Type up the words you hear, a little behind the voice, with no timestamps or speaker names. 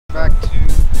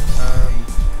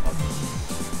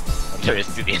Arthur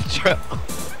is to the intro.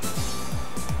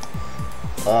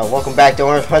 Welcome back to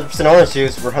 100% Orange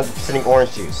Juice. We're 100%ing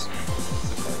orange juice.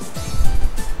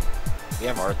 We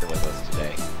have Arthur with us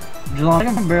today. Jelon,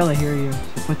 I can barely hear you,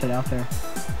 so put that out there.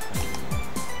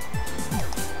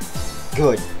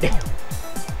 Good.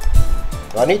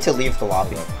 Well, I need to leave the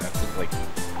lobby. That's like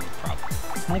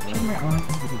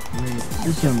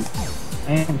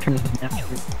I am turning this down.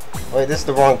 Wait, this is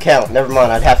the wrong count. Never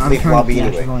mind, I'd have to leave the lobby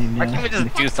anyway. Why can't we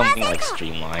just do something like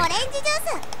streamlined?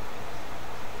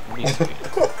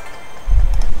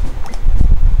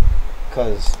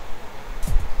 Cause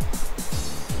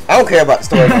I don't care about the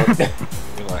story mode.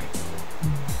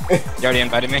 You already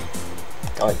invited me?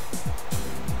 Oh,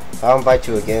 I'll invite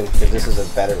you again because this is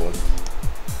a better one.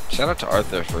 Shout out to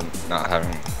Arthur for not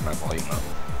having my volume up.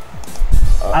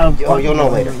 Oh, you'll know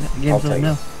later. I'll tell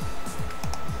you.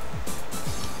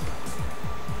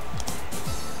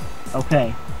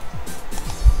 Okay.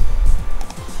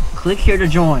 Click here to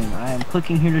join. I am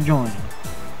clicking here to join.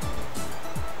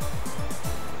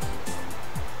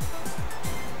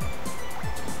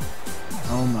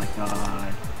 Oh my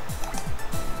god.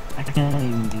 I can't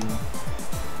even do it.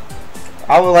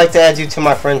 I would like to add you to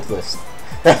my friends list.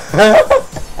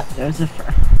 There's a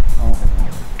oh.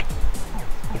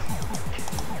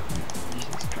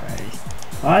 Jesus Christ.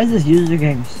 Why is this user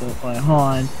game so hold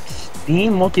on.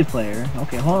 Steam multiplayer.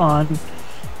 Okay, hold on.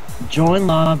 Join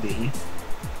lobby.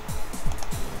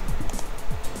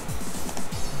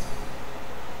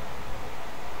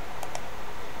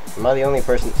 Am I the only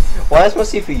person? Why is my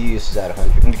CPU usage at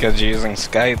 100? Because you're using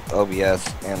Skype,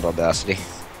 OBS, and Audacity.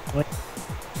 What?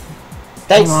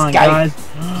 Thanks, Come on,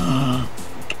 Skype.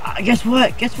 guys. Guess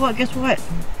what? Guess what? Guess what?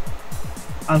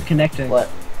 I'm connecting.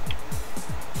 What?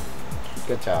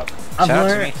 Good job. Shout out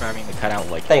to me for having to cut out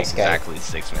like Thanks, exactly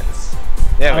 6 minutes.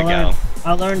 There we go.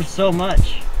 I learned so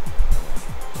much.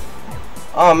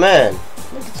 Oh man,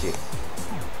 look at you.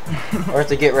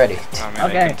 Arthur, get ready. Oh man,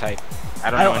 Okay. I can type. I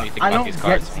don't know anything about these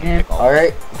cards.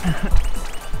 Alright.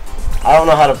 I don't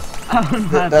know how to.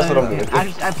 That's what I'm doing.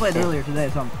 I played earlier today,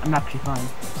 so I'm actually fine.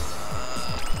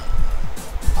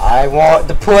 I want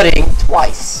the pudding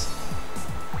twice.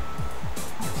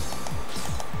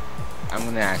 I'm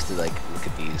gonna actually like look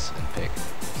at these and pick.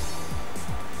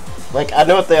 Like, I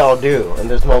know what they all do, and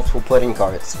there's multiple pudding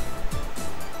cards.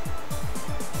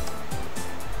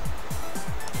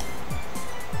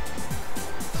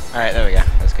 Alright, there we go.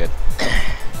 That's good.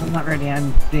 I'm not ready.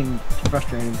 I'm being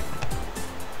frustrated.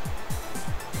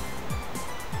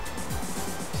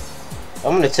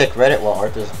 I'm gonna check Reddit while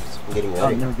Arthur's getting I'll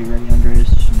ready. never be ready, Andres.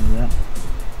 You know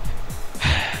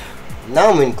that.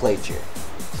 Nomenclature.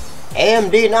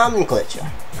 AMD nomenclature.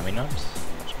 How many numbers?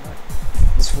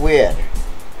 It's weird.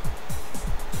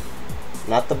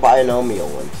 Not the binomial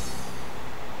one.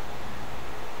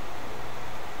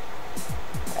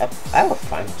 I will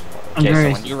find it tomorrow. Okay,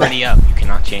 so when you're ready up, you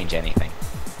cannot change anything.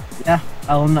 Yeah,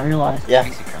 I will not realize. Yeah.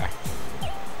 Makes you cry.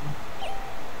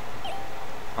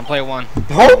 On player 1.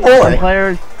 Oh boy!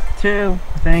 Player 2,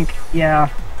 I think. Yeah.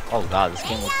 Oh god, this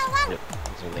game looks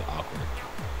really awkward.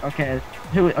 Okay.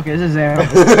 Okay, this is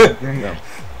Xanos. There you go.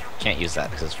 Can't use that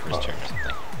because it's first turn or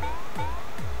something.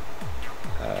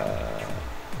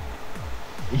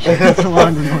 That's a lot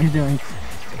of what he's doing.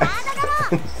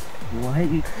 What?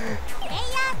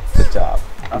 Good job.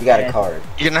 You got a Okay. card.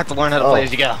 You're gonna have to learn how to play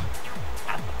as you go.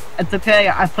 It's okay.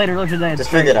 I played earlier today. Just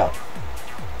figure it out.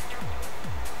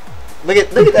 Look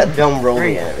at that dumb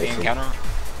rolling The animation. encounter.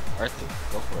 Arthur,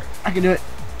 go for it. I can do it.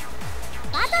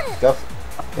 Go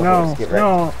No, get ready.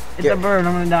 no. It's a bird.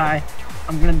 I'm gonna die.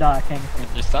 I'm gonna die. I can't.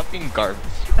 Just stop being garbage.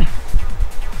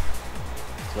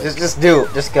 Just do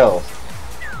it. Just go.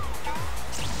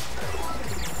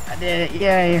 I did it.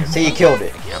 Yay. See, you killed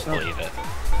it. I can't believe it.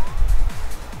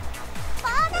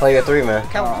 Player 3, man.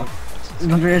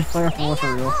 Andreas player 4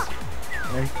 for real.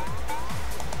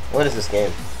 What is this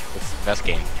game? It's the best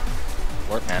game.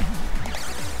 Work, man.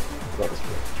 What is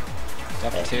it?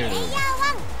 Step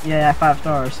 2. Yeah, 5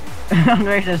 stars.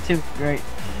 Andreas has 2. Great.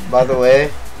 By the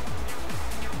way,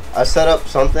 I set up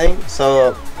something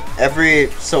so every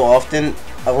so often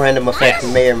a random effect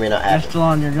may or may not You're happen. still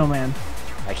on your go, man.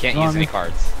 I can't use any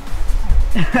cards.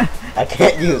 I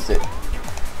can't use it.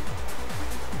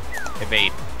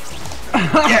 Evade.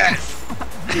 Yes!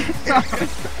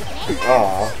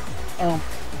 Aw. Oh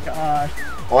gosh.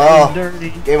 Well,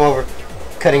 Dirty. game over.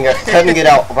 Cutting it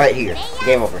out right here.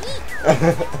 Game over.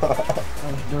 That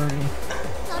was dirty.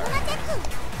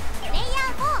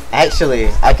 Actually,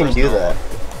 I can do that.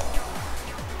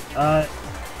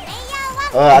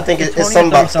 I think it's 20 something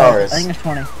or about 30 stars. I think it's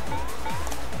 20.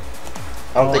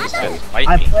 I don't think it's Just 20. fight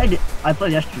I me.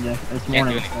 played yesterday. This Can't do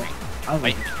morning. anything. I was,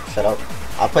 Fight. Shut up.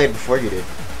 I played before you did.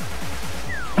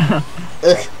 Ugh.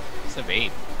 It's a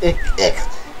bait. Ugh.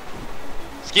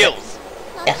 Skills.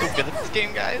 I'm so good at this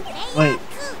game, guys. wait.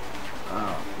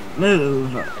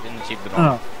 Move. I didn't achieve the goal.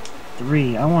 Oh,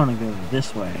 3. I want to go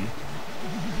this way.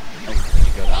 Oh, you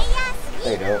go that way.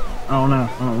 There you go. Oh no,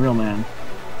 I'm a real man.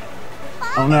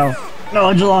 Oh no.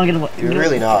 No, Jelon, get away. You're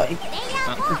really not.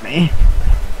 With me.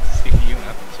 Speak to you,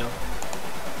 not to chill.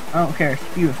 I don't care.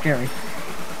 You are scary.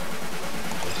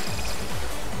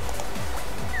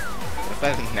 If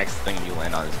that next thing you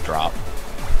land on is drop,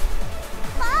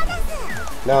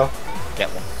 No. get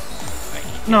one. Thank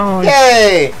you. No.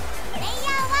 Yay!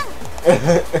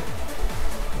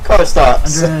 Car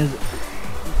stops. Andres.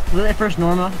 Was that first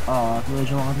Norma? Oh, really,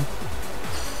 Jelon?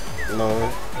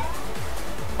 No.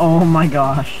 Oh my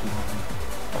gosh.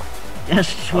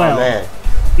 Yes, 12. Oh man.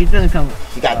 He's gonna come.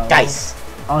 You got dice.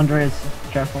 Andres,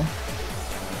 careful.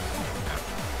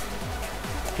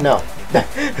 No.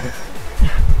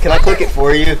 Can I click it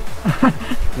for you?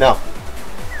 No.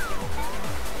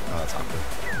 Oh, that's awkward.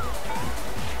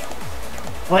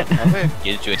 What? I hope it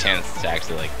gives you a chance to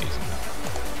actually like do something.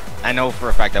 I know for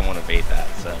a fact I want to bait that,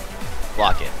 so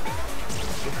block it.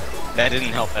 That didn't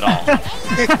help at all.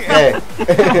 Hey.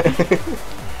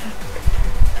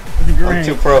 It's great. I'm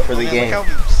too pro for the Man, game. look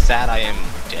how sad I am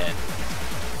dead.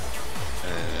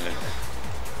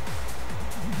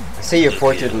 I see your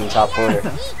portrait in the top corner.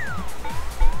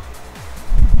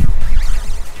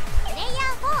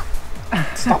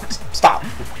 Stop. Stop.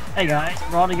 Hey guys,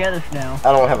 we're all together now.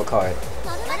 I don't have a card.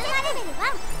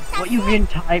 What you can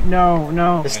type? No,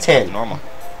 no. It's 10. Normal.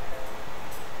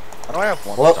 How do I have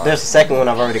one Well, star? there's a second one.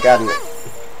 I've already gotten it.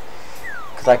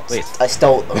 Cause Wait. I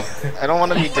stole them. I don't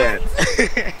want to be dead.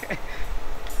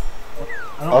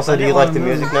 Also, do you like the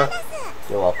music now?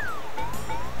 You're welcome.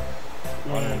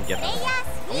 I'm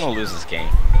gonna lose this game.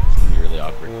 It's gonna be really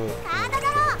awkward.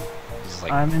 This is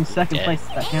like I'm in second dead. place.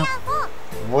 That count.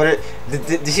 What?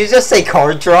 Did you just say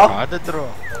card draw? Card draw.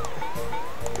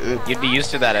 You'd be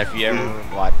used to that if you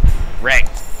ever watch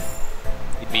Wrecked.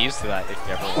 You'd be used to that if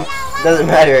you ever watched. Doesn't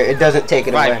matter. It doesn't take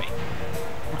it Right. away.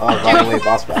 Oh, by the way,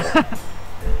 boss battle.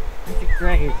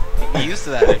 Great. You'd be used to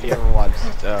that if you ever watched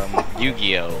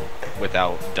Yu-Gi-Oh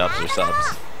without dubs or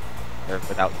subs. Or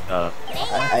without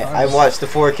I watched the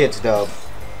 4Kids dub.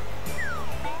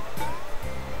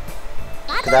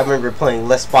 Cause I remember playing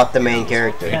Let's Spot the main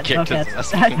character. That Kick duck to has, the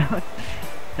last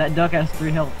that duck has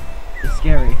 3 health. It's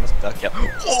scary. Let's duck it.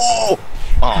 Oh!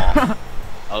 Aw.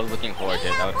 I was looking forward to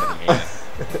it. That would have been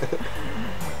amazing.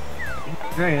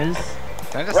 Andres.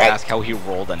 Can I just ask how he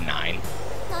rolled a 9?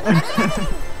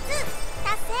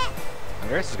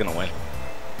 Andres is gonna win.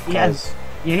 He has,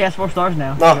 yeah, he has 4 stars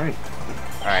now. No. Great.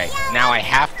 Alright, now I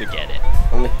have to get it.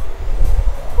 Only-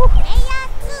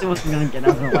 It wasn't gonna get out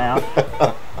of the loud.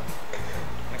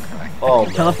 Oh,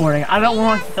 man. Teleporting. I don't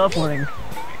want teleporting.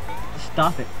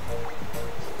 Stop it.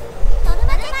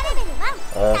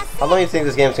 How long do you think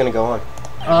this game's gonna go on?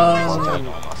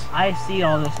 Almost. I see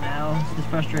all this now. It's just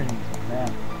frustrating. Yeah.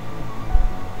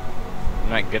 I'm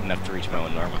not good enough to reach my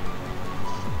own Norma.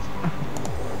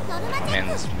 Oh man,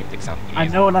 this music sounds I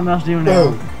amazing. know what I must do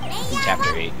now. It's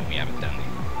chapter 8 and we haven't done it.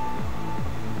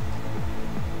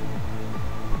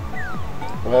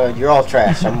 You're all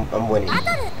trash. I'm winning. I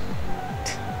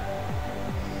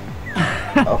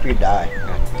hope you die.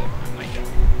 God damn, I might die.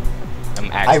 I'm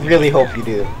I actually really gonna hope die.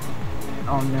 you do.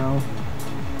 Oh no.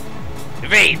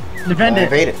 Evade! Defend it.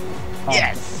 Evade it. Oh.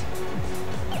 Yes!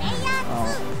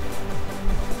 Oh.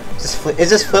 Is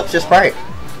this flips your sprite?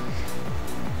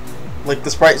 Like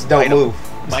the sprites don't Bite 'em. move.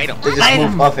 Bite him. They just Bite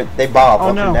move 'em. up and they bob Oh,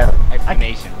 up no. and down.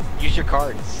 Hyphenation. Use your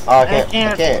cards. Oh, I can't. I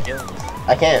can't. can't. Skills.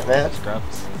 I can't, man.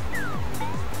 Scrubs.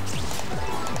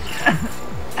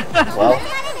 Well.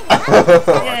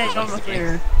 Yay, almost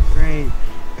there. Great.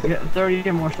 You got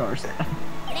 30 more stars.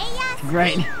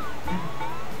 Great.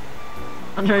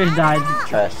 Andreas died.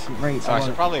 Trash. Great. So I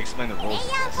should probably explain the rules of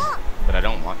this, but I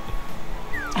don't want to.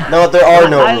 No, there are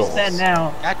no I rules. said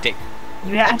now. God dang.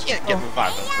 You I have to. can't get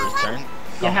revived on the first turn.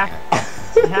 You have,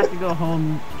 you have to go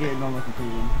home to get it normal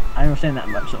completed. I understand that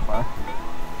much so far.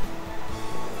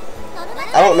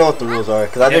 I don't know what the rules are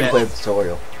because I didn't Yeah. play the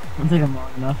tutorial. I think I'm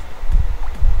long enough.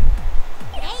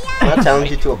 Can I challenge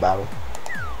you to a battle?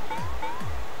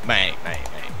 Mate.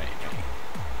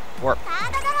 Warp.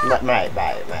 Mate.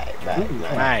 Mate.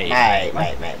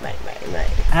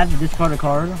 I have to discard a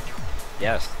card.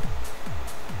 Yes.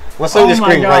 What's on Oh your my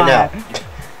screen right now? God.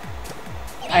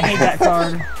 I hate that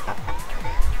card.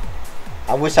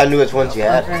 I wish I knew which ones you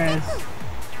had. Andreas.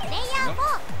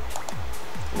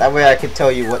 That way I can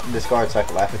tell you what to discard so I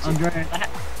can laugh at you.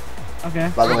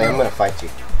 Okay. By the way, I'm gonna fight you.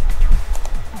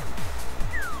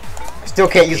 I still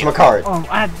can't use my card.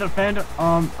 I have to defend.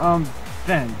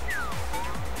 Defend.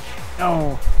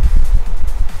 No.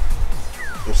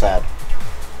 I'm sad.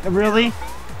 Really?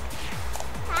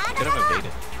 Could have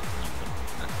evaded.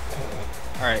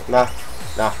 Alright. No,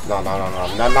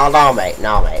 mate.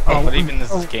 No, mate. Oh, But even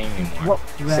this is game anymore.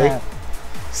 What?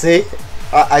 See?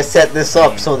 I set this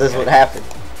up so this would happen.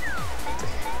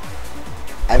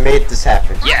 I made this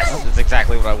happen. Yes, that's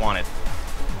exactly what I wanted.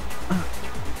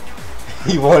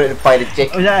 You wanted to fight a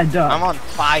chicken. Oh, yeah, duh. I'm on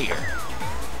fire.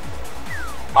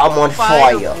 I'm on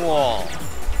fire. Wall.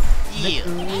 Yeah.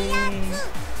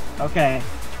 Okay,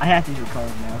 I have to use a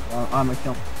card now. So I'm gonna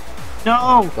kill.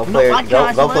 No. Go no, player. I Go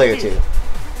can't player select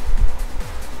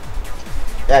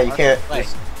 2. Yeah, you can't. Play.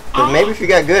 Cause maybe if you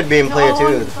got good being player No, 2,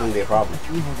 I'm this wouldn't be a problem. It's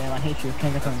evil, man. I hate you.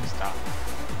 Can't get them. Stop.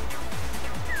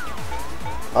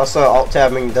 Also, alt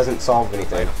tabbing doesn't solve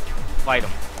anything. Fight him.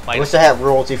 I Fight wish him. I had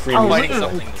royalty free Oh, music. Fighting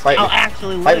something. Fight I'll me.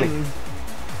 actually lose. Fight me.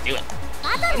 Do it.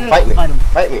 Fight me. Fight him.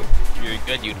 Fight me. If you're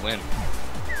good, you'd win.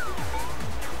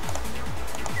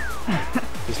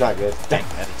 He's not good. Dang,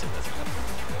 edited this.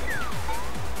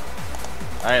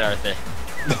 Alright, Arthur.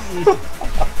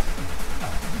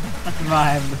 I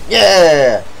survived.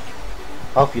 Yeah.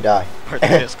 I hope you die.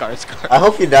 Arthur discards card. I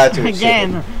hope you die to a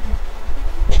Again.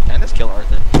 chicken. Can I just kill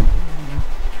Arthur?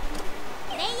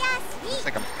 Looks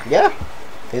like I'm. Yeah.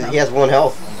 He has 1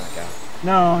 health. Oh my god.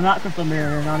 No, not Crystal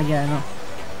Mirror. Not again. No.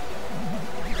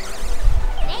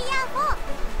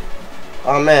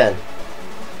 Oh man.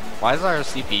 Why does our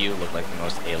CPU look like the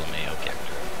most ALMAO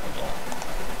character of all?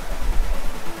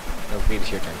 No, Phoebe,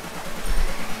 it's your turn.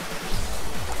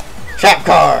 Trap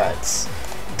cards.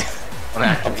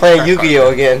 I'm playing Trap Yu-Gi-Oh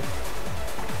card. again.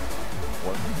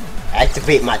 What?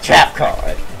 Activate my trap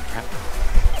card.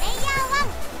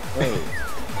 Whoa.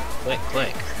 Click.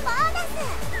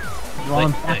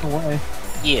 Wrong Click, back click. away.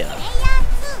 Yeah.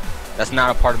 That's not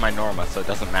a part of my norma, so it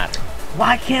doesn't matter.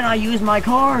 Why can't I use my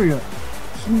card?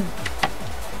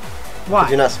 Why?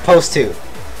 You're not supposed to.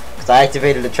 Because I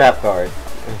activated the trap card.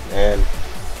 And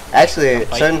actually,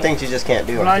 Fight certain you. things you just can't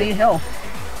do. But I need help.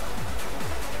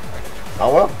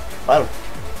 Oh well. Fight him.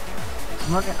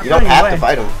 I'm not, I'm You don't not have away. to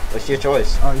fight him. It's your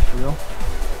choice. Oh, you for real?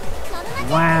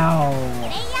 Wow.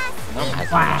 No, it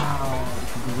hasn't. Wow.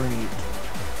 Great.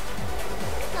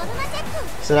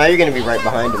 So now you're going to be right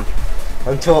behind him.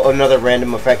 Until another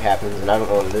random effect happens, and I don't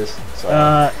know what it is. So.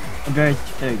 There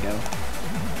you go.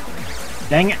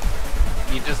 Dang it.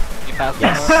 You passed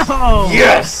Yes. the Oh.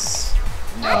 Yes!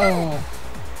 No.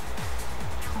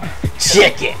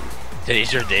 Chicken!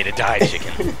 Today's your day to die,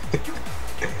 chicken.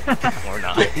 Or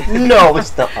not. No,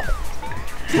 it's not.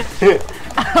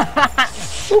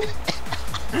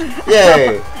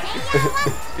 Yay!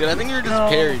 Dude, I think you were just No.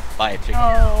 parried by a chicken.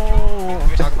 Oh. Can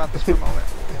we talk about this for a moment?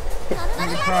 I'm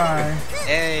gonna cry.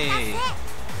 Hey!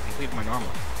 Completed my normal.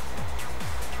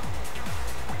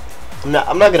 I'm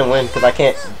not gonna win because I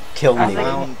can't kill I anyone.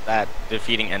 found that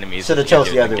defeating enemies Should've is chose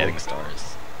easier the than other getting one.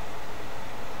 stars.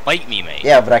 Fight me, mate.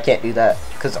 Yeah, but I can't do that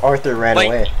because Arthur ran Fight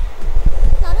away. me.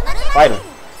 Fight him.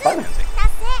 Fight him.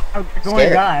 I'm going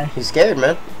to die. He's scared,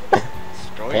 man.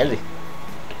 Destroy Pansy. you.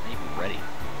 Not even ready.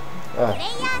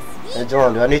 Hey,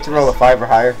 Jordan, do I need to roll a 5 or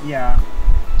higher? Yeah.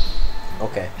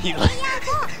 Okay. You like,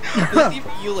 the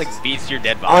CPU like beats your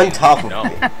dead body. On top of no.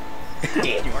 me.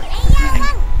 Damn, you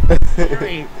are.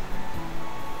 Great.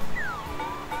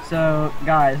 So,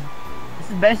 guys, this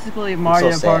is basically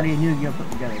Mario sad. Party and Yu-Gi-Oh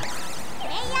put together.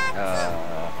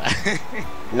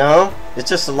 No, it's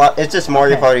just a lot. It's just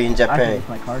Mario Okay. Party in I can Japan. use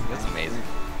my card. That's amazing.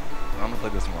 I'm gonna play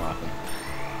this more often.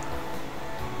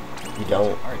 You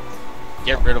don't. Alright.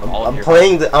 Get rid of all of I'm your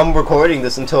playing the. I'm recording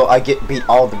this until I beat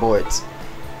all the boards.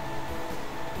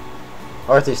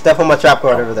 Arthur, step on my trap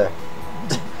card over there.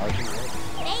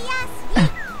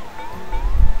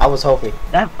 I was hoping.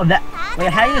 Wait,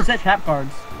 how do you set trap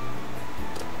cards?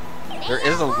 There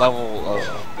is a level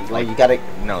of Well, you gotta.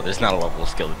 no, there's not a level of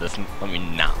skill to this. Let me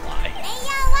not lie.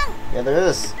 Yeah, there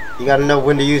is. You gotta know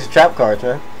when to use the trap cards,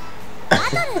 man.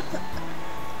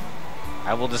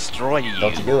 I will destroy you.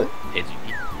 Don't you do it. It-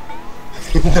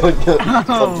 Don't do it.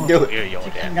 Don't you do it. You're your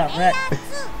Chicken dad. got wrecked.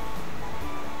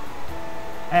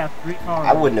 I have 3 cards.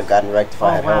 I wouldn't have gotten wrecked if I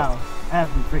Oh had wow. health. I have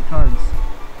some great cards.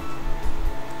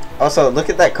 Also, look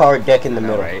at that card deck in the I know,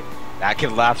 middle. right? That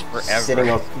could last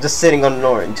forever. Just sitting on an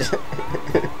orange.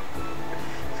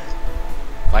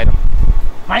 Fight him.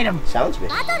 Fight him! Challenge me.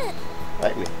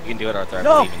 Fight me. You can do it, Arthur. I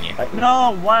No! believe in you. Fight me.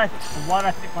 No! Why did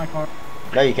I pick my card?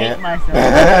 No, you I hate can't.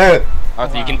 myself.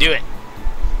 Arthur, wow. you can do it.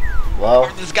 Well,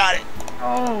 Arthur's got it.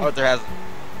 Oh! Arthur has.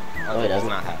 Oh, he it does doesn't.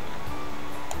 not have.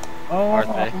 Oh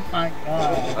Birthday. my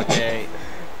god. Okay.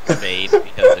 Evade,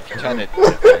 because if you try to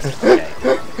okay.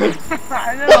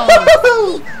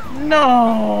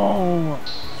 No!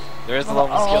 There is a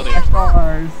level of skill Oh, there.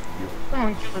 stars.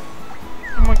 Someone kill it.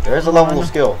 Someone There is a level of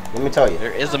skill. Let me tell you.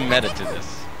 There is a meta to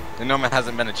this. The normal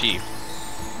hasn't been achieved.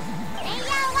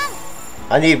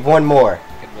 I need one more.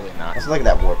 Could really not. Let's look at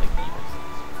that warp.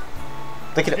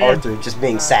 Look at Dude. Arthur just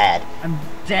being sad. I'm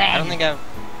dead. I don't think Have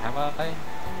I?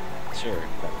 Sure.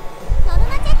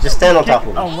 Just stand on top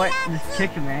of Oh, him. what? Just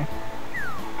kicking me.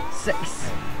 6.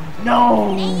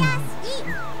 No!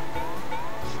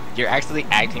 You're actually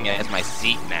acting as my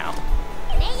seat now.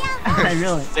 I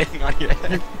really. Sitting on your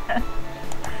head.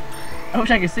 I wish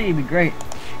I could see. It'd be great.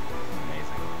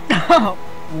 Amazing.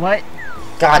 What?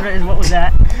 God. What was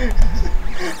that?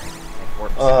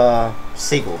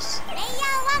 Seagulls.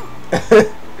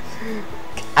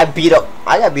 I got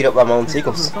beat up by my own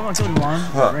seagulls. Someone killed Juan.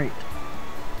 Huh. Great.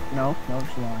 No, it's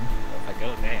Juan. If I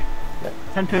go, damn.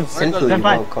 Senpu. Senpu, you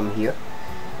Senpai. won't come here.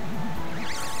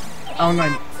 Oh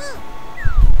no.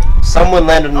 Someone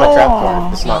landed on my trap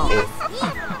card. It's not me.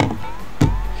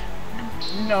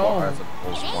 No. As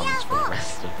opposed ones for the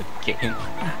rest of the game.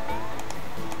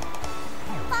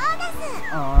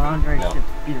 Oh, Andre No. should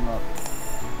beat him up.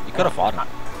 You could have fought him.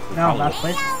 No, last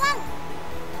place.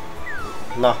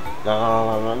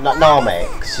 No, mate.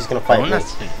 She's gonna fight me.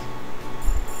 Bonus?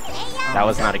 That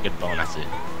was not a good bonus.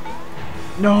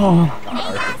 No.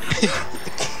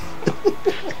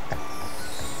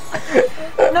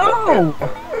 No.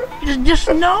 Just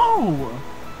no.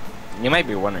 You might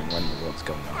be wondering when the world's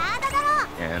going on.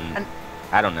 And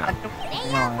I don't know. No,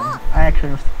 I actually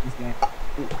don't think this game.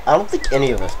 I don't think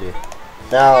any of us do.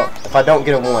 Now, if I don't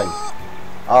get a 1.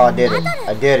 Oh, I did it.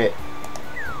 I did it.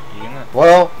 You're gonna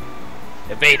Well,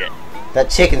 evade it. that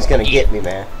chicken's gonna get me,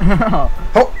 man.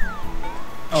 Oh,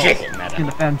 chicken. Meta. In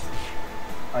defense.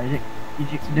 Oh, you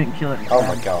didn't kill it. in Oh my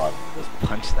defense. god. Just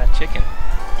punch that chicken.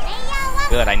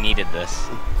 Good, I needed this.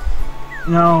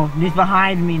 No, he's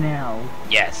behind me now.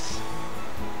 Yes.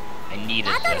 I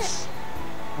needed this.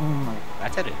 Oh my.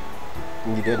 That's it.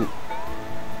 You didn't.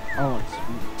 Oh,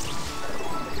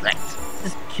 it's Right.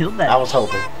 just killed that. I was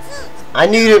hoping. I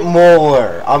needed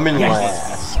more. I'm in Yes.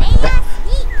 last.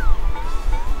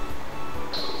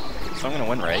 So I'm gonna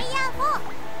win, right?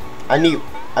 I need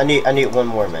one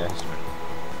more, man.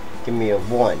 Give me a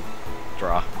 1.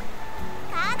 Draw.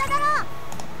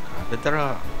 The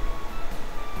draw.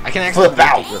 I can actually Flip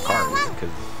out. rotate your cards because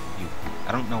you.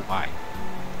 I don't know why.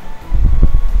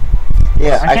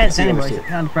 Yeah, I can can't see see yours anybody. too. It's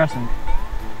kind of depressing.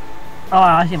 Oh,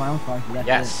 I see my own card. That's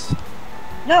Yes. it.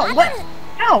 No, what?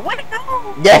 No, what?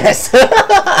 No. Yes.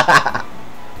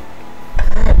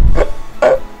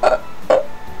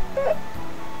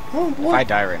 Oh If boy. I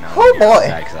die right now, Oh, boy.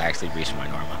 because I actually reached my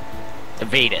norma.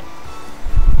 Evade it.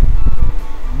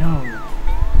 No.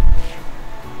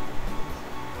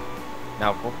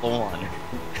 Now roll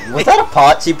 1. Was that a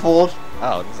pot she pulled?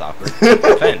 Oh, this is awkward.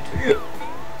 Defend.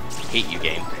 Hate you,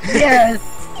 game. Yes.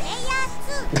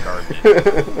 Garbage.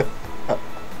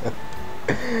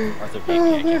 Arthur beat me,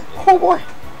 I can't believe Oh boy.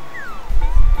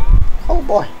 Oh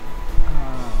boy.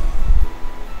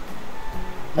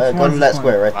 Which Go one's to that this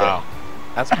square right there. Wow.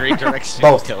 That's great direction.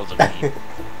 Both. Kills of me.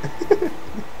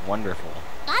 Wonderful.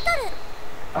 I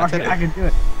can do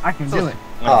it. I can do it.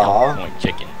 I'm gonna Aw. help point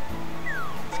chicken.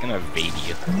 It's gonna evade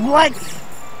you. What?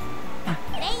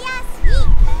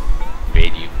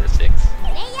 Evade you for 6.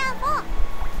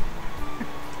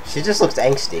 She just looks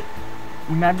angsty.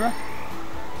 Remember?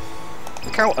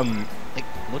 Look how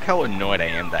look how annoyed I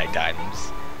am that I died.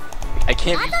 I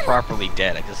can't be properly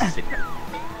dead. I just sit here.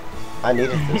 I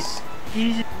needed this.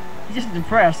 He's just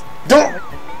depressed. Don't.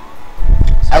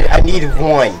 I need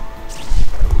 1.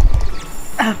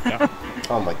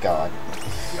 Oh my god.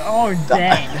 Oh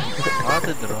dang.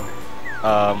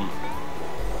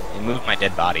 It moved my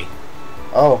dead body.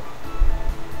 Oh.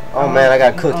 Oh man, I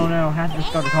got a cookie. Oh no, have to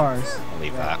discard the cards. I'll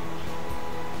leave that.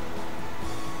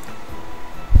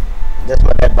 That's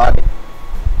my dead body.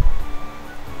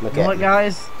 Look You know at what, me.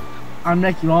 guys? I'll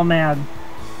make you all mad.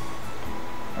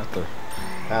 Arthur.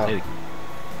 How? Dude.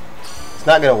 It's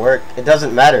not gonna work. It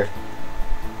doesn't matter.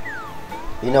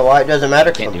 You know why it doesn't matter?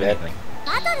 'Cause Can't I'm do dead. anything.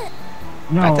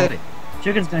 No, I did it.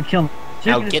 Chicken's gonna kill me. Now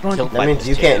Chicken is get going. killed That by means this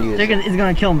you can't use Chicken is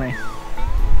gonna kill me.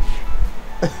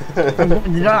 I'm going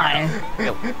to die.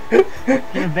 it.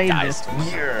 Can evade Guys.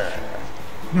 this. Yeah.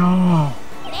 No.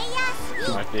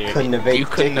 Arthur, Couldn't evade you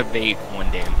couldn't chicken. evade 1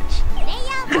 damage.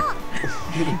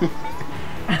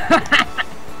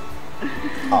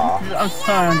 Aw. I'm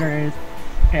sorry, Andres.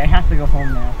 Okay, I have to go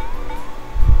home now.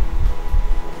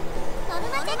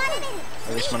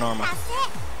 Release my normal.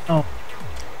 Oh.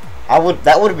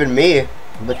 That would have been me,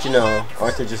 but you know,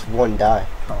 Arthur just wouldn't die.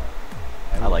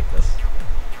 I like this.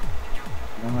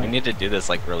 We Alright. need to do this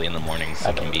like early in the morning so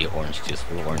it can be orange juice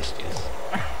for orange juice.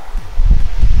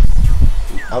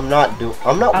 I'm not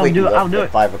waking I'll up do at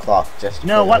it. 5 o'clock just to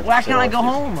No, play why can't I Orange go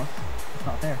Juice. home? It's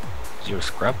not there. Is you a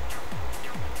scrub?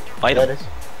 Fight That him. is.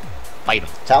 Fight him.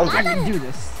 Challenge I him. can do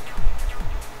this.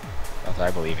 Arthur,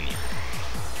 I believe in you.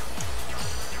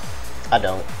 I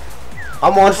don't.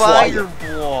 I'm on fire.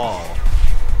 Fireball!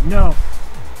 No.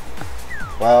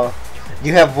 Well,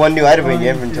 you have one new item in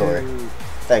your One, inventory. two.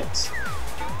 Thanks.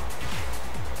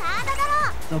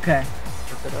 It's okay.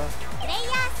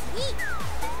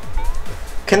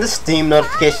 Can the Steam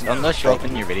notification Don't those show up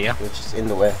in your video? which is in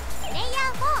the way?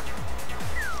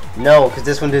 No, because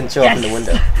this one didn't show up in the Yes.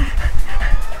 window.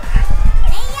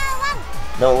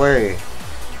 Don't worry.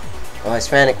 A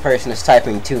Hispanic person is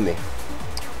typing to me.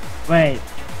 Wait.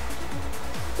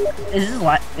 Is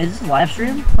this live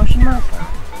stream? Question mark?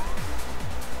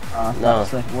 No.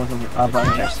 It's like, wasn't, I but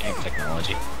understand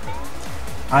technology.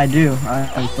 I do.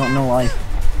 I just don't know life.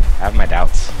 I have my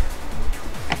doubts.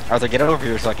 Arthur, get over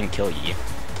here so I can kill you.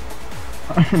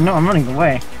 No, I'm running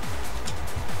away.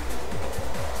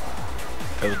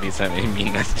 Because it'd be sent me a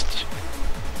mean message.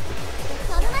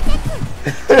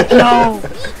 No.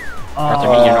 Arthur,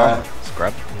 meet your normal.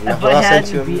 Scrub. No, If I'll I send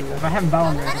had you a beat, if I haven't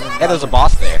bound Hey, there's a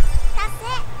boss there.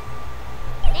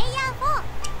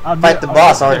 I'll do Fight it. the I'll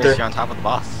boss, do it. Arthur. You're on top of the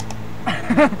boss.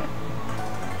 I'm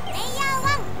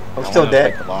I still wanna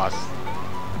dead. fight the boss.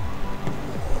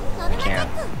 I can't.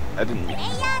 I didn't reach.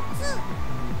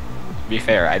 To be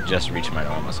fair, I just reached my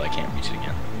normal, so I can't reach it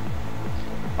again.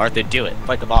 Arthur, do it.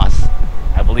 Fight the boss.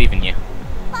 I believe in you.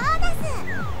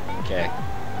 Okay.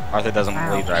 Arthur doesn't Ow.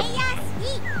 believe that I believe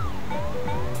in him.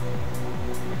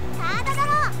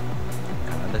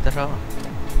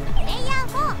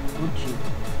 Gucci.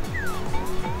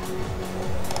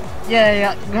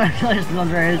 Yeah. Congratulations,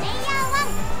 Andres.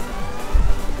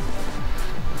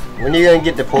 When are you gonna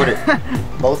get deported?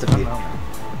 Both of you.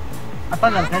 I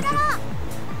find that offensive.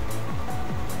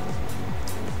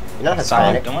 You're not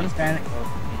Silent, Hispanic. Called Hispanic.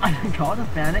 I'm called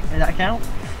Hispanic. Does that count?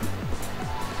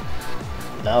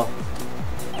 No.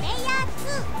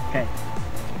 Okay.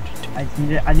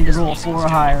 I need to roll 4 or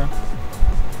higher.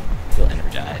 Feel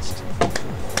energized.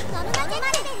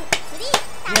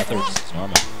 Arthur is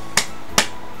normal.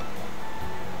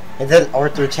 And then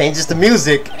Arthur changes the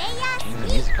music. Change the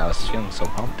music. I was feeling so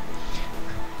pumped.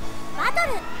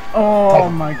 Oh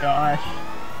my gosh.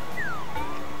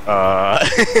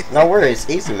 No worries,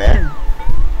 easy man.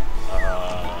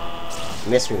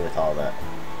 Miss me with all that.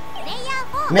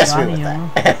 Miss me with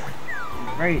that.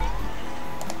 Great.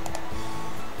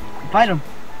 Fight him.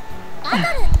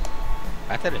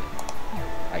 I did it.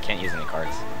 I can't use any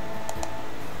cards.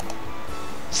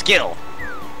 Skill.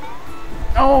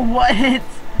 Oh, what?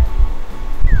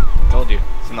 Told you.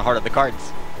 It's in the heart of the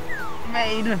cards.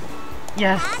 Made.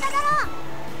 Yes.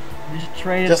 Just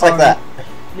trade it. Just like that.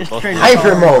 Just Both trade it.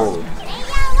 Hyper mode.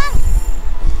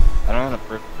 I don't want to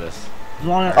prove this.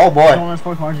 Oh, boy. As long as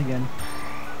 4 cards again.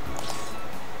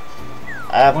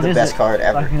 I have What the is best it? card Like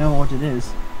ever. you know what it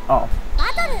is. Oh.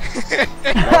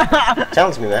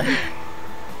 Challenge me, man.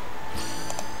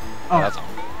 Oh, Oh. that's all.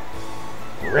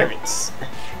 Rivets.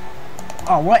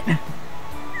 Oh, what?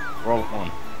 Roll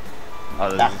 1. Oh,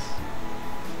 this Ah. is...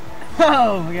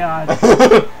 Oh my god.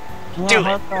 Do it.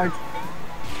 Hard cards.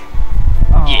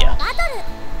 Oh. Yeah.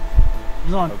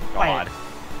 Zon, Oh, fight.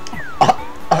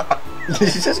 God.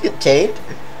 Did you just get chained?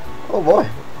 Oh boy.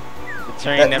 The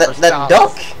train never That stops.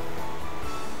 duck.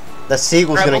 That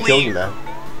seagull's I gonna kill believe. you, man.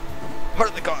 Part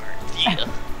of the card. Yeah.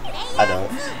 I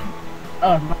don't.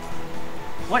 Oh, my.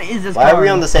 What is this Why card? are we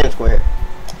on the same square?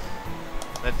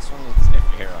 That's one with the sniper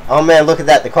hair on. Oh man, look at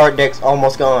that. The card deck's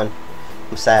almost gone.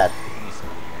 I'm sad.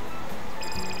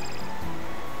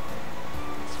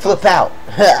 Flip out.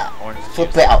 Orange Flip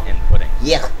juice out. and pudding.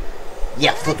 Yeah.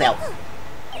 Yeah, flip out.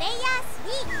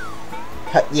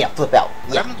 Yeah, flip out.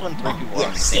 What Yeah. happens when 3 people are Yeah,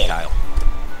 on the same shit. tile?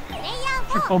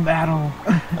 Triple battle.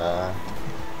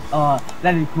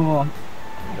 That'd be cool.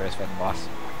 Andreas fight the boss.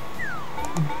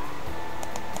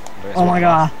 Andreas Oh fight my the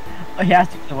god. boss. Oh, he has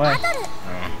to get away.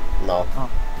 No. Oh.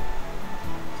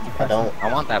 I don't.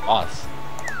 I want that boss.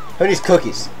 Who needs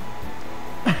cookies?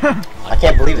 I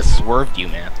can't believe It it. swerved you,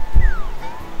 man.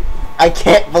 I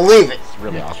can't believe it. It's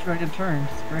really awesome. Straight turns.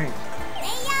 It's great.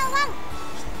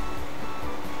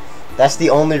 That's the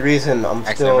only reason I'm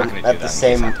Actually, still I'm not gonna do at the that in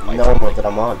same case I have to fight normal somebody. that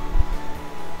I'm on.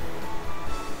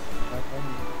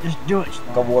 Just do it.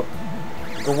 Snow. Go warp.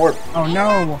 Go warp. Oh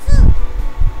no.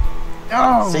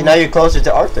 No. See, now you're closer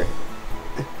to Arthur.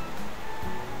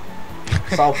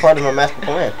 It's all part of my master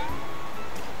plan.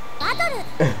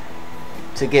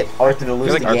 To get Arthur to I lose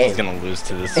feel like the Arthur's game. gonna lose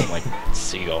to this like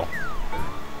seagull.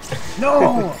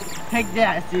 No! Take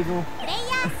that, Seagull.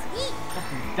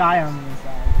 Fucking die on the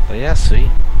inside. But yeah, sweet.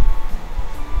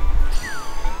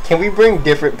 Can we bring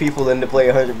different people in to play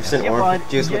 100% Yeah, orange bud,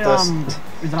 juice get, with us?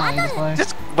 Resign to play.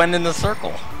 Just went in the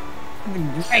circle.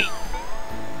 Great.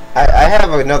 I have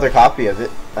another copy of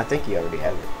it. I think you already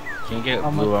have it. Can you get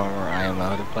Blue Armor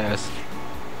IMO to play us?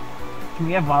 Can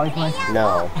we have volley play?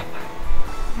 No.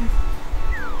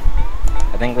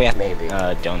 I think we have Maybe.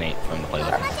 to donate for him to play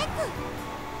with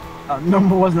us.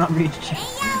 Number was not reached.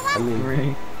 I mean,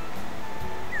 Great.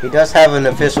 he does have an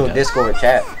official Discord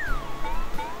chat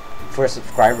for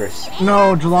subscribers.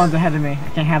 No, Jalon's ahead of me. I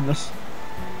can't have this.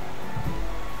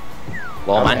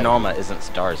 Well, my Okay. Norma isn't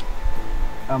stars.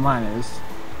 Oh, mine is.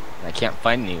 I can't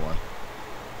find anyone.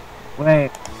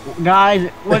 Wait, guys,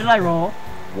 what did I roll?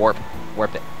 Warp.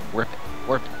 Warp it. Warp it.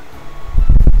 Warp it.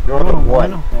 You rolled a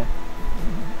 1. Okay.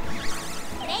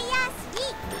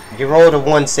 You rolled a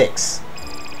 1-6.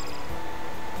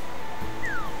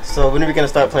 So when are we gonna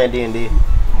start playing D&D?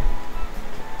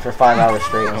 For 5 hours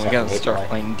straight. We gotta start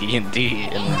playing D&D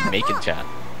and make it chat.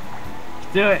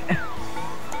 Do it.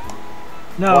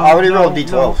 No. Well, I already no, rolled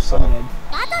D12, no, so- I'm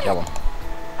dead. Kill him.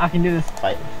 I can do this.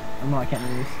 Fight. Oh, no, I can't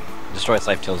do this. Destroy its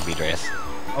life kills Vidreus.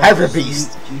 Hyper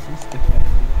Beast. Jesus. Okay.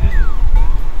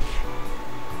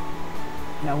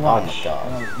 Now watch. Oh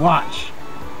my God. Watch.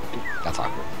 That's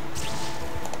awkward.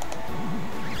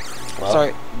 Well.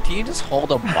 Sorry, do you just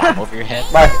hold a bomb over your head?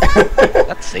 Bye.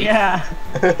 That's safe. Yeah.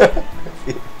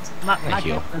 Not Thank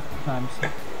you. sometimes.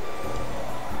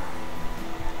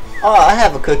 Oh, I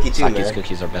have a cookie too, Saki's man.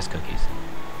 cookies are best cookies.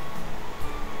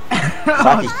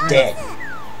 Saki's dead.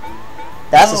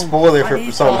 That's a spoiler for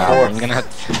Persona I'm 4. gonna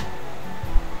have to...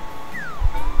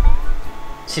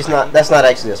 She's not. That's not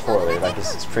actually a spoiler. Like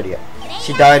it's pretty.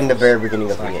 She died in the very beginning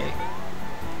of the Saki. game.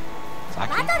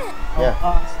 Saki? Yeah.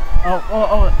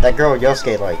 Oh. That girl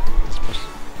Yosuke liked.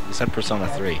 You said Persona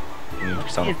 3. You mean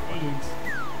Persona 4.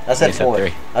 I said You said 4.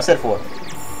 3. I said 4.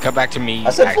 Come back to me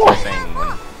I said actually 4. saying when,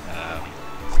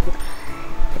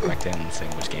 come back to him and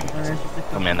saying which game it was.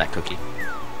 Oh man, that cookie.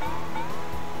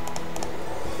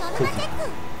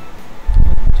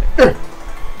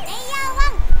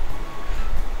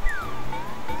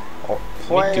 Oh, do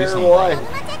player something. 1.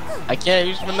 I can't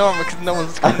use my Norma because no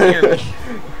one's coming near me.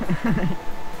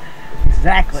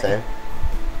 Exactly. Same.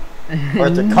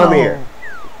 Arthur, come here.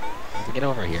 Get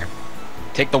over here.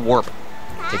 Take the warp.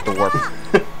 Take the warp.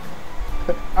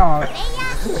 Oh,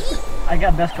 I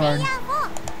got best card.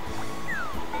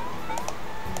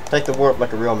 Take the warp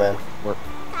like a real man. Warp.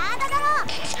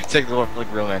 Take the warp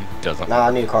like real man doesn't. Nah,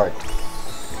 I need a card.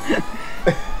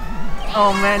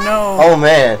 Oh man, no. Oh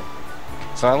man.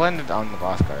 So I landed on the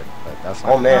boss card, but that's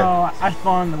not. Oh man. No, I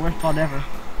spawned the worst spot ever.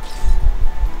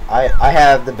 I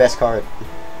have the best card.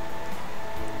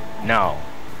 No.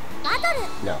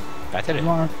 No. I did it.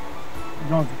 Jalon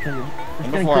to kill you. It's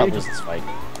And gonna before I kill lose you. this fight.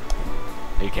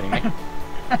 Are you kidding me?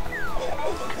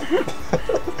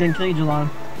 It's gonna kill you, Jalon.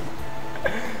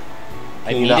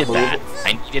 I Can you not needed believe that. it?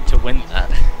 I needed to win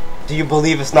that. Do you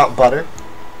believe it's not butter?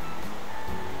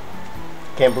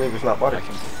 Can't believe it's not I butter. can't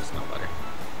believe it's not butter.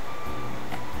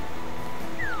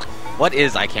 What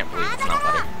is I can't believe it's not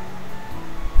butter?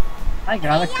 I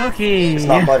got a cookie. It's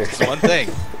not butter. It's one thing.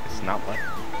 It's not butter.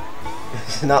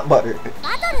 It's not butter.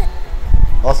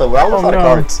 Also, we're almost Oh, out of no.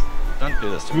 cards. Don't do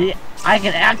this to me. See, I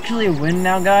can actually win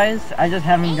now, guys. I just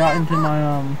haven't gotten to my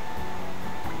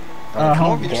Come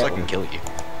home. over here so I can kill you.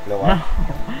 You know why?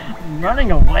 I'm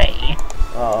running away.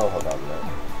 Oh, hold on a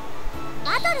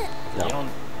minute. No. You don't...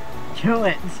 Kill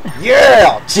it.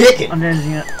 Yeah! Chicken! I'm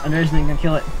just gonna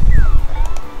kill it.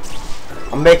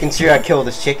 I'm making sure I kill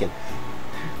this chicken.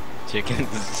 Chicken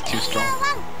is too strong.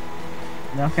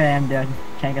 Okay, I'm dead.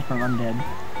 Can't get from I'm dead.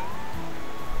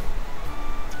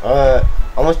 I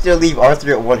want you to leave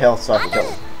Arthur at 1 health so I can kill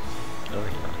him. Oh,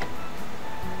 yeah.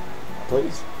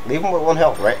 Please. Leave him with 1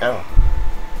 health right now.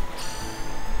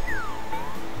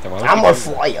 Then why would I'm you gonna do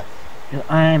that? fly you. 'Cause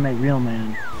I am a real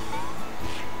man.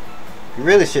 You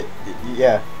really should.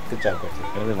 Yeah. Good job, Arthur.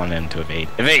 I really wanted him to evade.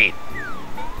 Evade!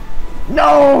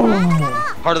 No!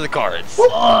 Part of the cards.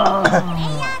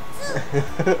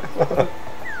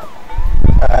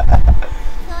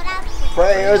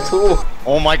 Prayer 2.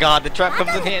 Oh my god, the trap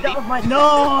comes in handy. That was my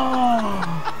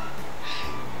no!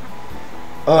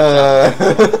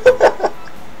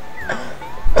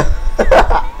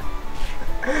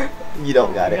 You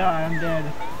don't got it. God, I'm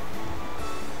dead.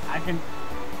 I can.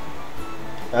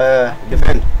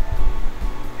 Defend.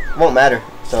 Won't matter,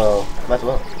 so might as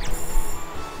well.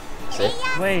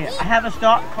 say. Wait, I have a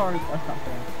stock card. That's not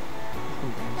fair.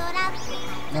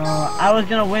 No, I was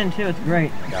gonna win too. It's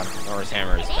great. Yeah, Nora's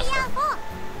hammer is best friend.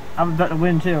 I was about to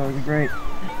win too. It was great.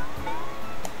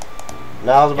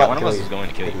 No, I was Yeah, about one to of kill us you. is going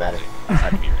to kill you. Didn't matter. I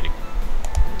had to be ready.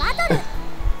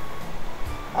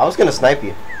 I was gonna snipe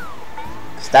you.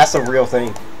 'Cause that's a real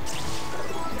thing.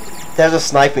 There's a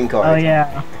sniping card. Oh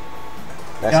yeah.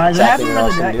 That's Guys, what exactly happened what I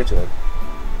was to the gonna do to him.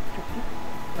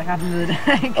 What happened to the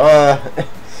deck?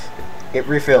 It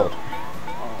refilled.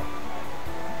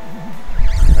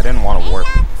 I didn't want to warp.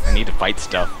 I need to fight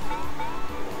stuff.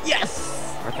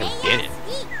 Yes. Arthur did it.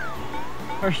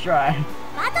 First try.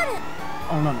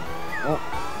 Oh no. Oh,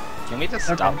 Can we just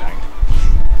Okay. stop dying?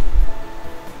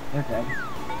 they're dead.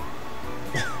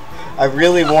 I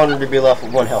really wanted to be left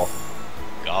with 1 health.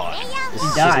 God. This He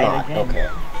is died not again. okay.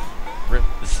 Rip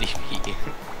the CP.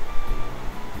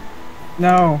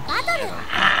 No.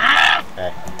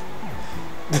 Okay.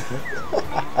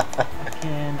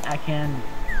 I can.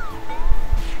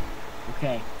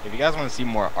 Okay. If you guys want to see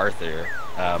more Arthur,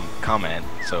 comment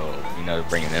so we know to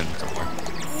bring it in somewhere.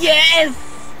 Yes.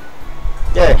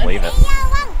 Yeah. Believe it.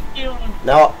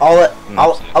 Now I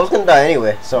was gonna die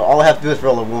anyway, so all I have to do is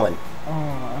roll a 1. Oh,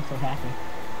 I'm so happy.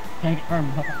 Take it from.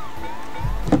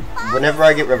 Whenever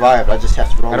I get revived, I just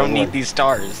have to roll I a 1. don't need these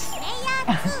stars.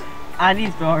 I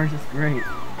need stars. It's great.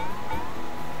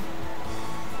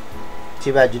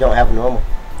 Too bad you don't have a normal.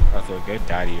 Arthur, go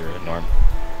die to your norm.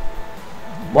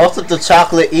 Most of the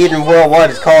chocolate eaten worldwide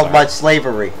is caused by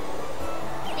slavery.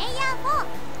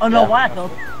 Oh no, Yeah. what? Oh,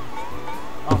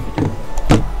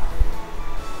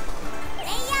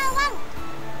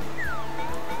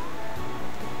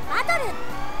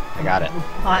 I got it. I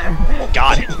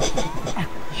Got it.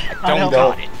 I don't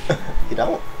got it. You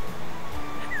don't?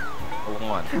 Hold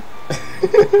on.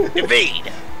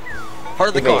 Evade. Part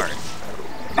of the Evade. card.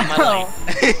 My life.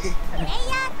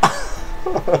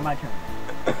 My turn.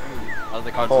 Part of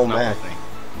the cards Oh, is not man. my thing.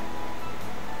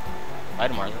 Bye,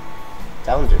 Martha.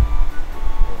 Challenger.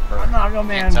 I'm not a real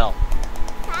man. Can't tell.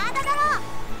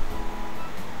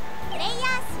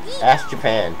 Ask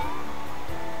Japan.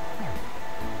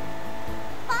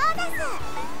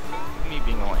 Me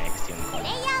being all angsty and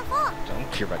cold.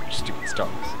 Don't care about your stupid stars.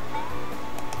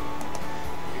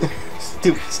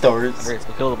 Stupid stars. Alright, let's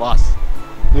go kill the boss.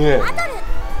 Yeah.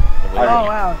 Oh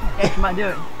wow, X might do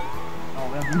it. Oh,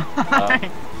 never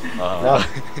mind.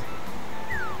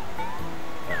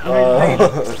 No.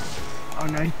 Oh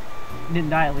no, he didn't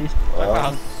die at least.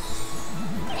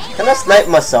 Can I snipe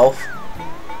myself?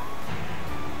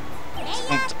 I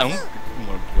don't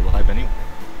want to be alive anyway.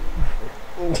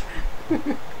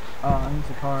 Oh, I need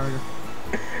a card.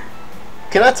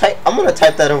 Can I type? I'm gonna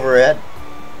type that overhead.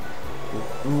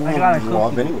 I got a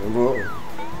cookie. anyway.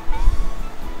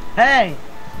 Hey,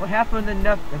 what happened to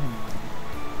nothing?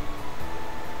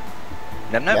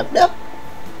 Nep nep. Yep, yep.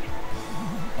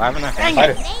 Why haven't I Dang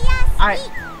finished? it!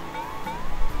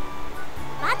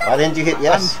 Why didn't you hit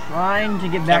yes? I'm trying to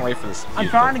get Can't back. wait for this. I'm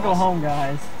trying to go home,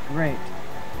 guys. Great.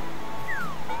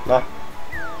 No.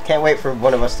 Can't wait for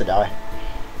one of us to die.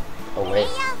 Oh wait.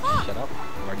 Shut up.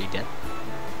 I'm already dead. I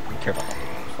don't care about that.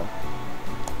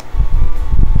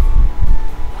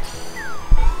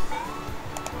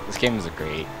 This game is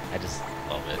great. I just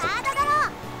love it.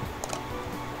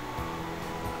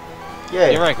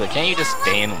 Yay. Theoretically, can't you just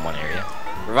stay in one area?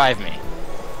 Revive me.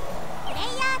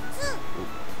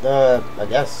 I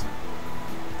guess.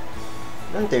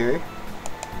 In theory.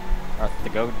 Or the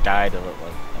goat died of like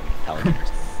pelican or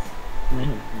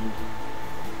something.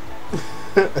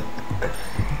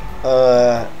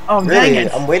 Oh, really, dang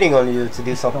it. I'm waiting on you to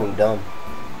do something dumb.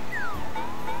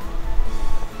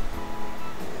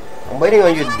 I'm waiting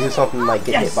on you to do something like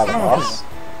get hit by the boss.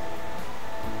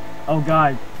 Oh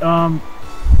god.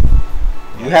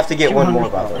 You have to get one more,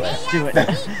 by the way. Let's do it.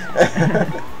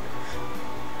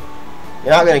 You're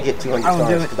not gonna get 200 I will do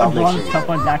stars it. because I'll I'm make blowing sure the you top do.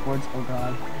 one backwards. Oh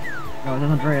god. No,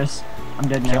 there's Andreas. I'm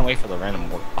dead Can't now. wait for the random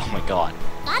war. Oh my god.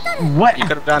 What? You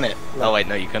could have done it. Oh wait,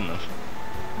 no, you couldn't have.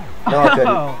 No, I couldn't.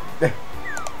 Oh.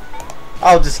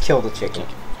 I'll just kill the chicken.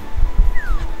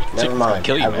 Never Chicken's mind. gonna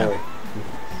kill you, I man. won't.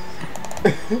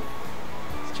 This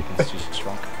chicken's too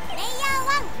strong.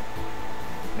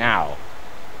 Now.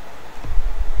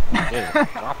 Dude,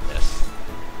 drop this.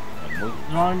 And move.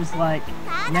 So I'm just like,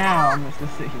 now I'm just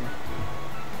gonna sit here.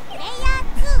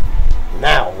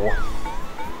 Now.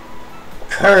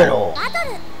 Colonel.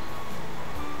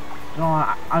 No,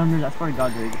 I don't know. I swear to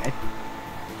God, dude.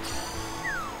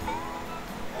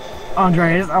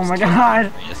 Andreas, oh my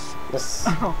god. Yes. This,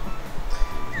 Oh.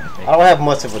 I don't have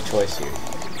much of a choice here.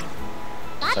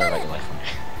 Sorry about your life.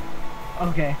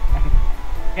 Okay.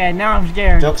 Okay, now I'm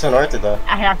scared. Joke's on Arthur though.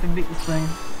 I have to beat this thing.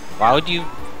 Why would you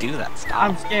do that? Stop.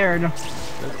 I'm scared.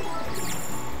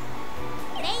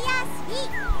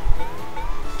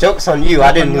 Joke's on you.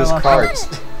 I didn't lose cards.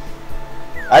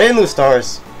 I didn't lose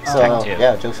stars. So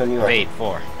yeah, joke's on you. Arthur. Wait,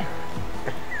 4.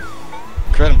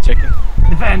 Crit him, chicken.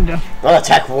 Defend.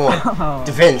 Attack 1. Oh.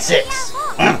 Defend 6.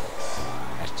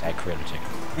 Hashtag crit him, chicken.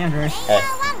 Andrew. Hey,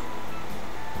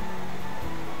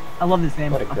 I love this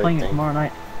game. What a I'm great playing it thing. tomorrow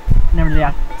night. Never did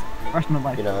that. Rest of my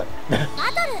life. you know what?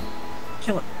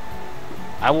 Kill it.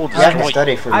 I will You have to destroy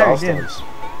study for I already did. milestones.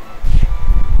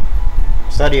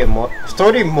 Study more.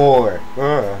 Study more.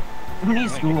 Who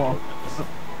needs school?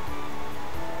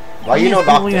 Why you know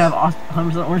Who needs school when doctor? you have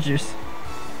 100% orange juice?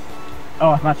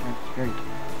 Oh, it's my turn. It's great.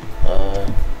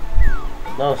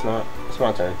 No, it's not. It's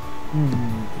my turn.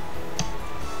 Hmm.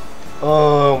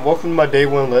 Welcome to my day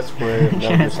 1 Let's Play of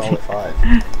Metal Gear Solid 5.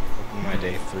 my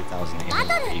day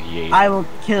 3,888. I will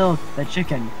kill the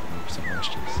chicken. 100% orange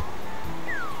juice.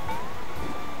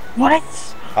 What?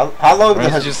 How long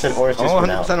Orange has juice 100% orange juice been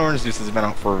out? 100% orange juice has been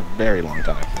out for a very long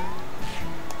time.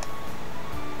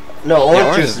 No, orange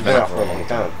orange juice has been out for a long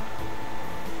time.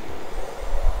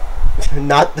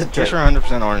 Not the Pretty drink. sure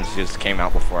 100% orange juice came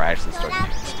out before I actually started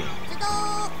using Steam.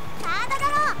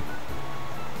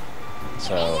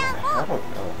 So I don't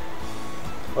know.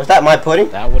 Was that my pudding?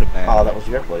 that would have been Oh, that was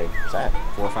your pudding. Sad.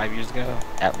 4 or 5 years ago,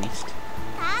 at least.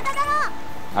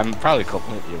 I'm probably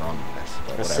completely wrong on this,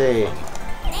 but Let's whatever. see.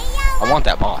 I want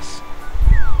that boss.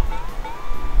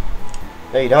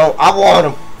 No, you don't. I want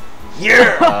him.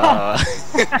 Yeah.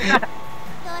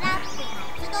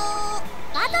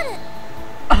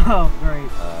 Oh,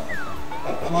 great.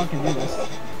 Okay. Come on, can do this.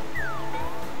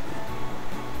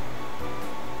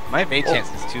 My evade chance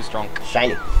is too strong.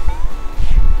 Shiny.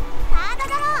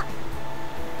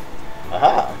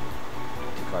 Aha.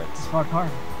 2 cards. Smart card.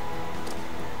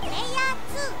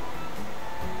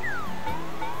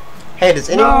 Hey, does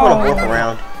anyone No. want to walk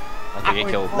around? I think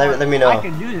get killed. Let me know. I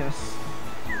can do this.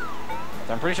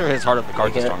 I'm pretty sure his heart of the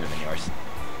cards is Okay. stronger than yours.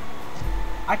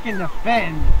 I can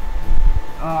defend.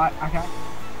 I can't.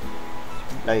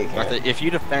 No, you can't. If you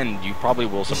defend, you probably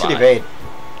will You should survive. evade.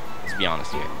 Let's be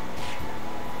honest here.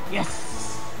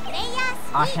 Yes.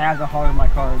 I have the heart of my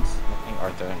cards. I think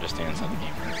Arthur understands how the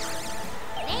game works.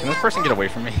 Can this person get away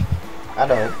from me? I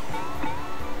don't.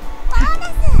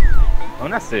 Oh,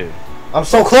 that's dude. I'm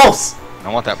so close. I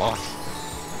want that boss.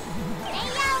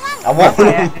 I want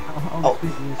him. Oh,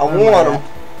 please, I want him.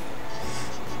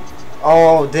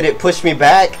 Oh, did it push me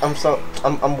back? I'm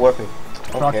warping.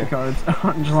 Drop the Okay. cards.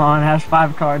 Jelon has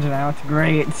 5 cards now. It's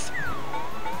great.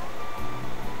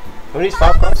 Who needs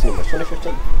 5 cards anymore?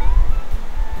 2015.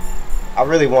 I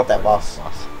really want that boss.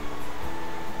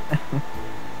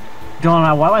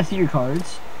 Jelon, why do I see your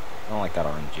cards? I don't like that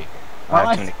RNG. Why I have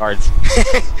I- too many cards.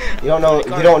 You don't know.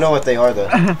 You don't know what they are though.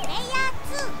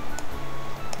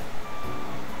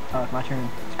 Oh, it's my turn.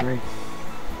 It's great.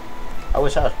 I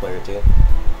wish I was player 2.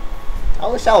 I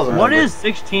wish I was a What member. is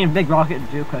 16 Big Rocket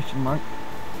do? Question mark.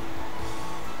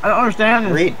 I don't understand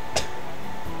this. Read.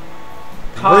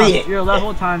 Cost Read it. your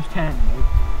level times 10.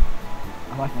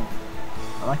 I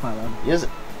like my level. Use it.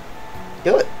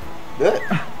 Do it. Do it.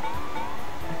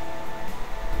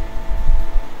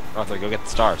 Arthur, go get the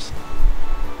stars.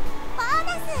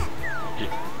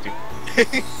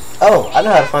 Oh, I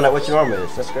know how to find out what your armor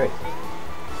is. That's great.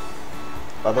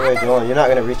 By the way, Joel, you're not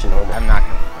gonna reach your normal. I'm not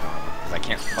gonna because I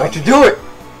can't Don't find you do it!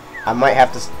 I might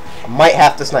have to.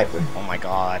 Snipe her. Oh my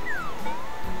god.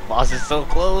 Boss is so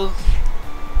close.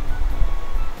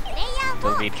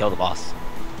 Doesn't need to kill the boss.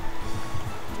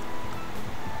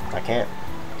 I can't.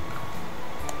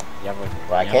 Yeah, but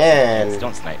Well, I can.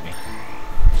 Don't snipe me.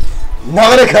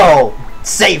 Nautico,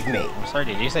 save me. I'm sorry,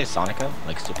 did you say Sonico?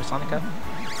 Like Super Sonico?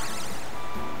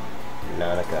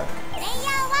 Nautico.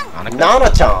 Sonico?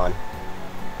 Nanachan.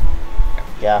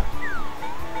 Yeah.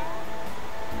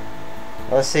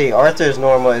 Let's see. Arthur's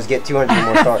normal is get 200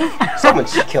 more stars. Someone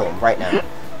should kill him right now.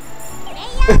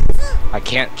 I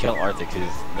can't kill Arthur because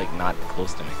he's like not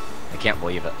close to me. I can't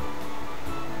believe it.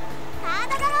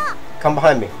 Come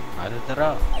behind me. That's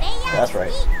That's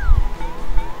right.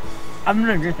 I'm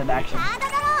gonna regret that action.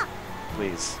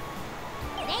 Please.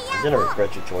 You're gonna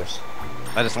regret your choice.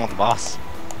 I just want the boss.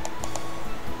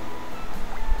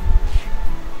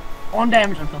 1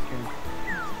 damage, I'm still scared.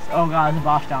 Oh god, there's a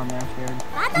boss down there, I'm scared.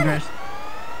 Andres.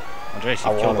 Andres,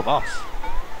 I you killed want the it. boss.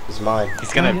 It's mine.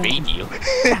 He's gonna evade you.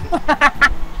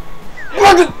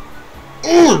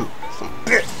 Some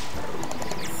bitch.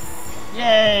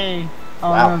 Yay! Oh,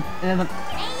 Wow. and then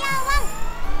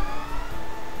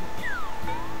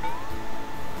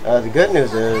The good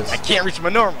news is I can't reach my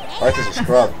normal. Arthur's a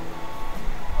scrub.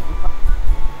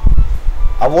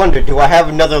 I wonder, do I have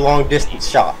another long distance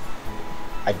shot?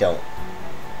 I don't.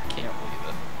 Can't believe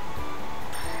it.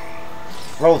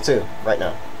 Roll 2 right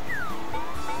now.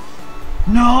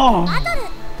 No!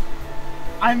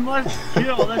 I must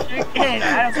kill the chicken!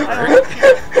 I don't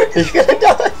care. He's gonna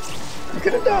die! He's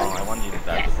gonna Oh, die! I wanted you to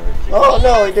die first. Oh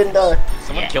no, he didn't die.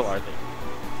 Someone kill Arthur.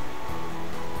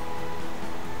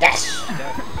 Dash!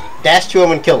 Dash to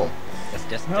him and kill him.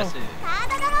 That's No. it.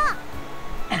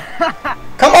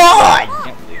 Come on! I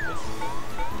can't believe this.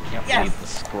 Can't Yes. believe the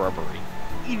scrubbery.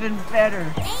 Even better.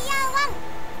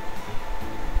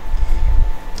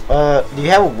 Do you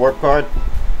have a warp card?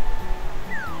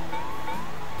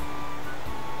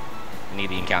 I need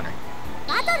the encounter.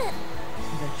 The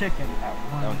chicken that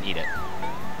I one. don't need it.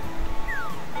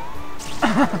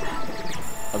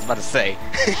 I was about to say.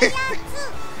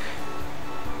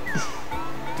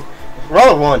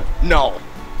 Roll 1. No.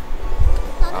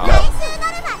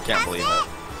 Can't believe it.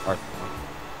 Arthur.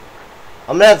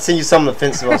 I'm gonna have to send you something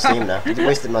offensive on Steam now. You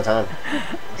wasted my time.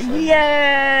 Yay!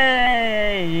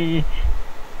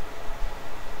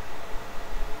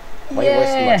 Why are you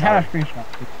wasting my Yay! Have a time? screenshot.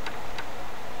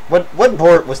 What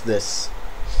board was this?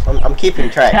 I'm keeping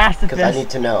track because I Pacifist. need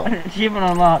to know. Achievement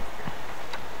unlocked.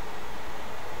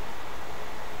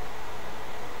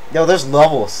 Yo, there's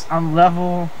levels. I'm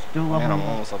level, still level. Man, I'm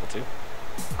almost level 2.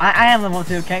 I am level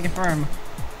 2, can't confirm.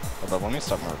 Hold up, let me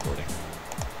stop my recording.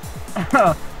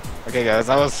 Okay, guys,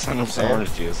 that was some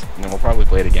orange juice. And then we'll probably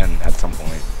play it again at some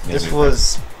point. Maybe. This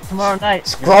was Tomorrow night.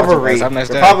 scrubbery. Have a nice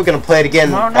We're day. probably gonna play it again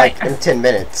Tomorrow like night. in 10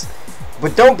 minutes.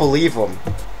 But don't believe him.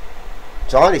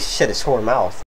 Johnny shut his whore mouth.